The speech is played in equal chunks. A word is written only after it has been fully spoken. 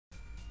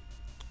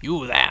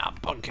You there,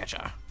 bug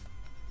catcher.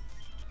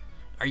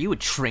 Are you a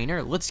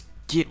trainer? Let's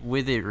get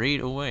with it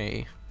right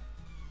away.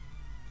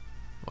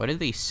 Why did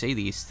they say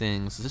these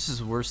things? This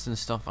is worse than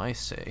stuff I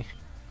say.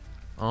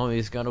 Oh,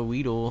 he's got a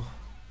Weedle.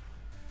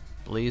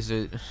 Blaze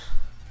it.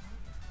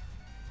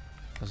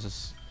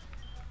 It's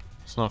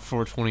not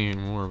 420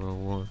 anymore, but it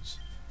was.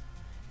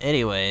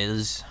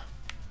 Anyways.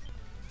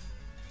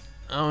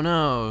 Oh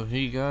no,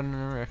 he got an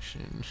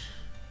erection.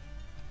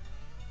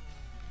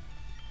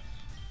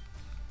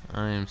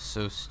 I am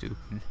so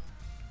stupid.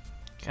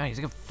 God, he's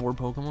got 4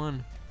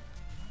 Pokemon?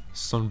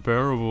 It's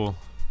unbearable.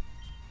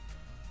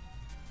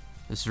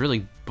 This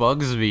really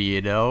bugs me,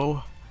 you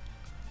know?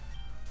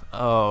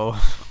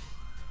 Oh.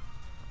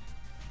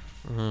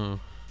 Oh.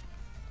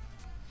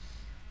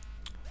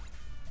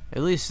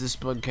 At least this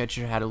bug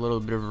catcher had a little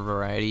bit of a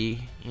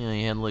variety. You know,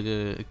 he had like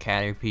a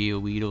Caterpie, a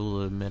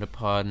Weedle, a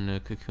Metapod, and a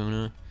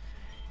Kakuna.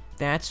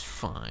 That's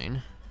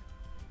fine.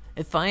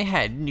 If I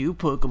had new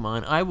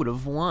Pokemon, I would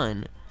have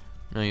won.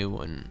 No, you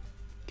wouldn't.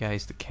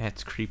 Guys, the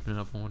cat's creeping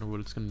up. I wonder what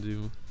it's gonna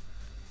do.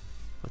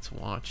 Let's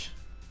watch.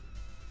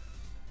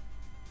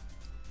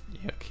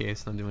 Yeah, okay,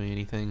 it's not doing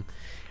anything.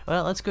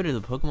 Well, let's go to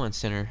the Pokemon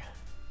Center.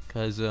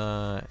 Cause,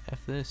 F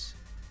this.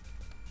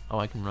 Oh,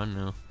 I can run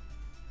now.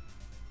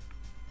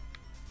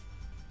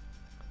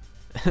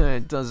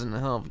 It doesn't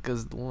help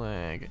because of the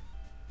lag.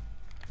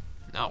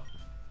 No.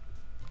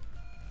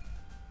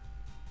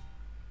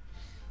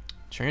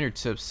 Trainer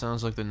Tips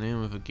sounds like the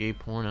name of a gay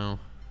porno.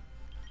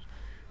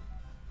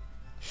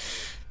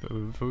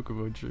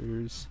 Pokemon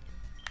trainers.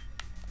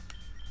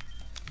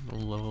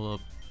 We'll level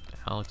up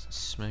Alex and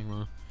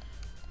Smegma.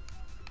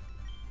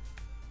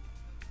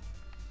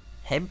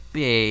 Hey,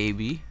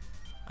 baby.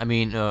 I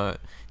mean,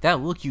 that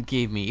look you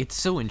gave me, it's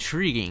so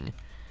intriguing.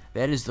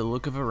 That is the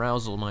look of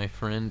arousal, my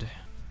friend.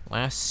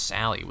 Last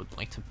Sally would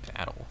like to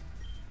battle.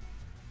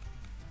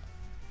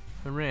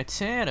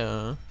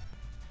 Rattata.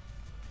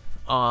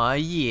 Aw,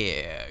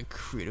 yeah.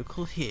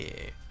 Critical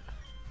hit.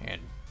 And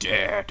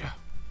dead.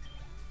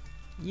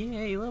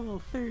 Yay,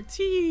 level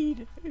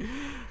 13.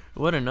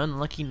 What an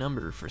unlucky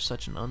number for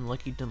such an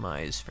unlucky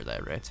demise for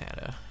that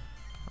Rattata.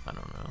 I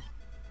don't know.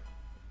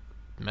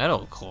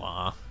 Metal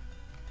Claw?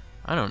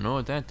 I don't know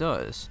what that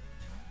does.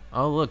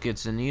 Oh look,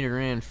 it's a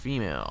Nidoran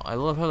female. I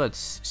love how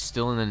that's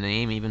still in the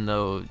name even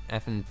though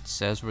effing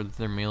says whether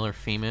they're male or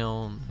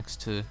female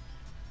next to...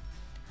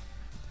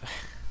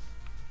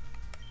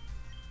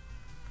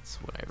 It's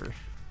whatever.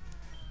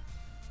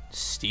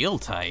 Steel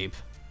type?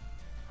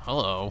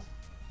 Hello.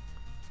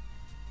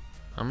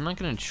 I'm not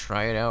gonna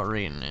try it out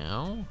right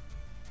now.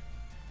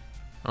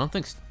 I don't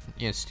think...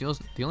 Yeah, Steel's...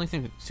 The only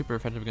thing that's super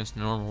effective against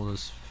normal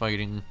is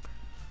fighting.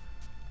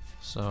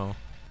 So...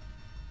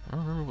 I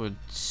don't remember what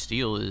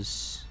Steel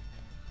is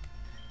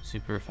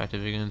super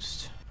effective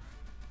against.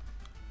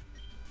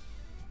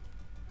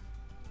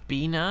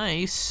 Be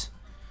nice.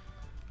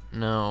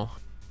 No.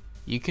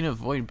 You can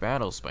avoid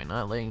battles by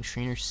not letting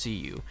trainers see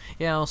you.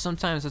 Yeah, well,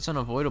 sometimes it's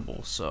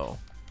unavoidable, so.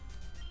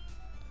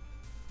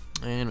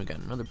 And we got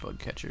another bug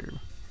catcher.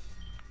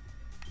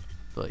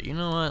 But you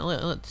know what?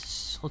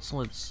 Let's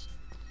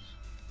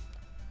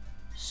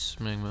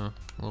Smegma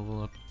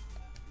level up.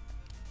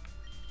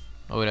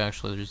 Oh wait,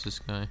 actually, there's this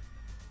guy.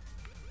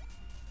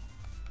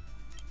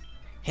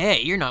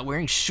 Hey, you're not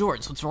wearing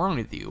shorts. What's wrong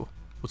with you?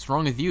 What's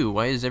wrong with you?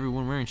 Why is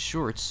everyone wearing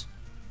shorts?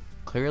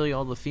 Clearly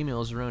all the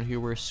females around here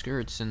wear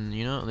skirts, and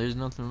you know, there's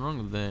nothing wrong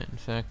with that. In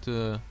fact,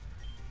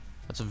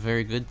 that's a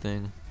very good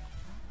thing.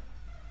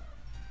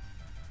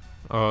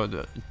 Oh,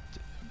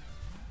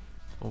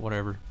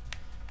 whatever.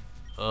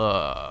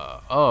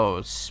 Oh,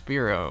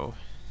 Spearow.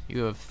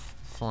 You have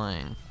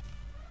flying.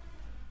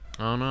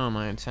 Oh no,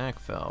 my attack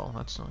fell.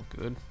 That's not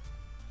good.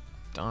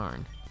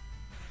 Darn.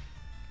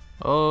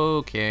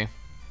 Okay.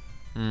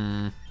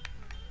 Well,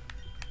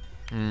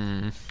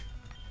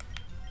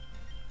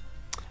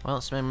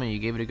 Smegma, you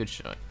gave it a good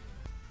shot.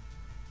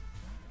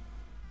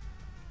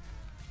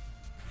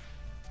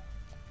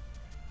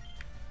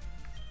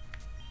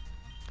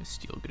 Is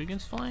Steel good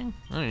against flying?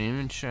 I didn't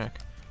even check.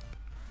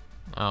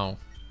 Oh,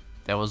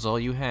 that was all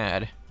you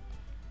had.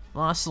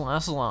 Lost.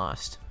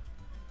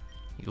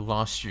 You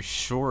lost your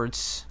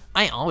shorts.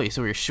 I always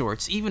wear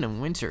shorts, even in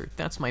winter.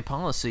 That's my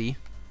policy.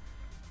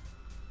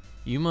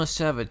 You must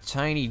have a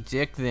tiny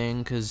dick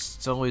then, cause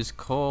it's always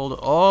cold.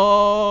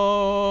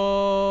 Oh!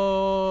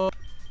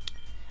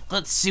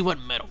 Let's see what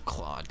Metal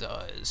Claw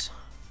does.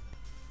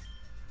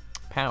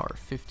 Power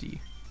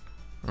 50.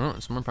 Well,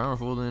 it's more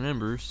powerful than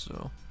Embers,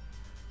 so.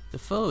 The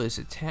foe is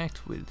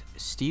attacked with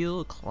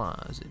steel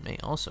claws. It may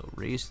also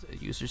raise the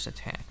user's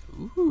attack.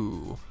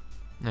 Ooh.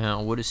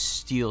 Now, what is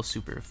steel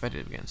super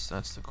effective against?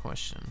 That's the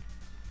question.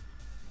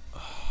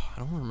 I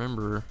don't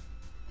remember.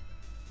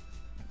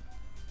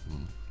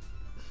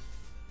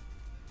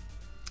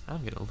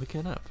 I'm gonna look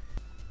it up.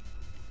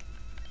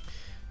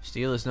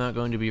 Steel is not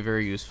going to be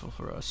very useful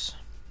for us.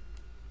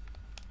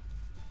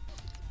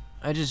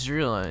 I just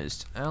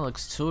realized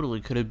Alex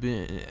totally could have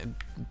been,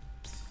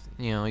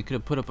 you know, he could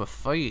have put up a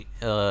fight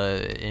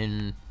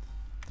in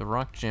the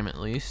Rock Gym at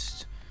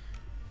least.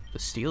 The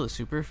steel is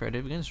super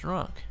effective against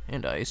rock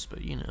and ice,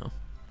 but you know.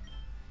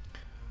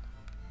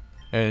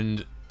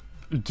 And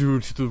due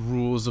to the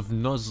rules of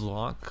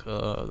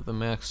Nuzlocke, the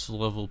max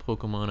level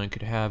Pokemon I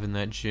could have in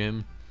that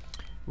gym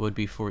would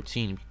be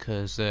 14,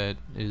 because that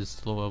is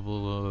the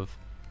level of,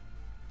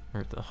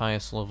 or the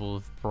highest level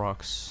of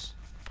Brock's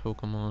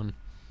Pokemon.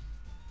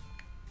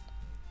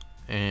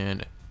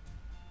 And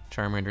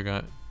Charmander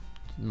got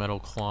Metal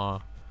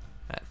Claw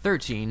at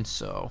 13,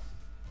 so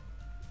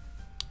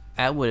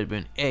that would have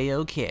been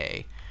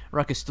a-okay.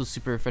 Rock is still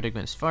super effective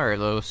against fire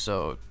though,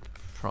 so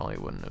probably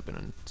wouldn't have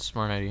been a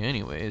smart idea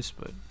anyways,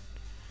 but...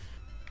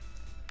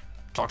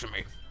 Talk to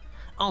me.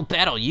 I'll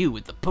battle you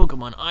with the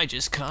Pokemon I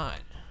just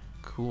caught.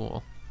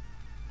 Cool.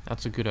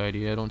 That's a good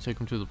idea. Don't take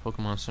him to the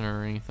Pokemon Center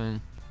or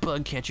anything.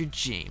 Bugcatcher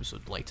James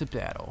would like to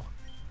battle.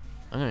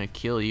 I'm gonna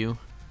kill you.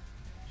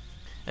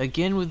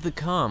 Again with the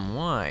cum.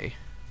 Why?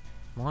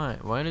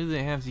 Why do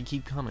they have to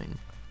keep coming?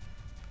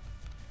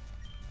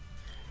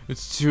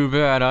 It's too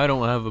bad I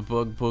don't have a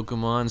bug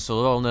Pokemon,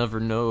 so I'll never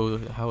know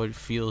how it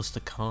feels to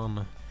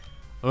come.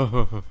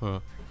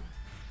 At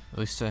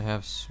least I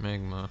have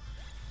Smegma.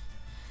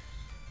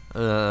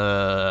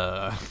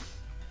 That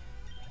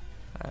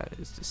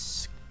is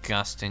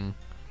disgusting.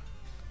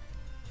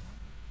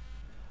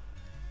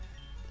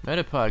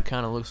 Metapod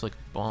kind of looks like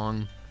a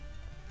bong.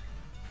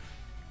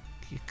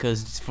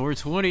 Because it's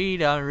 420,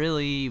 not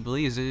really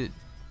believes it.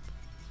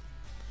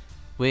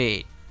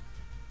 Wait.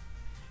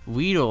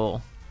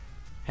 Weedle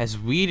has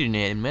weed in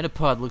it, and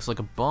Metapod looks like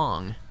a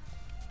bong.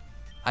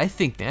 I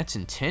think that's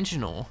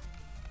intentional.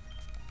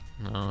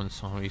 No,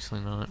 it's obviously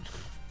not.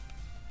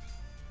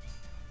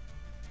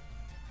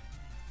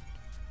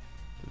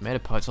 The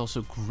Metapod's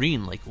also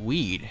green like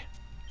weed.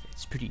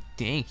 It's pretty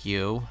dank,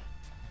 yo.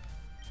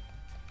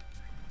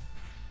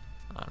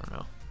 I don't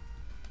know.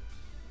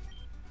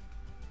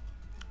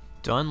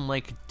 Done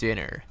like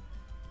dinner.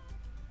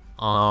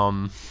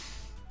 And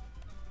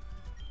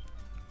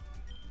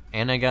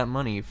I got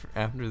money for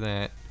after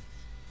that.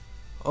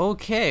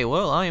 Okay,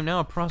 well, I am now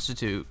a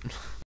prostitute.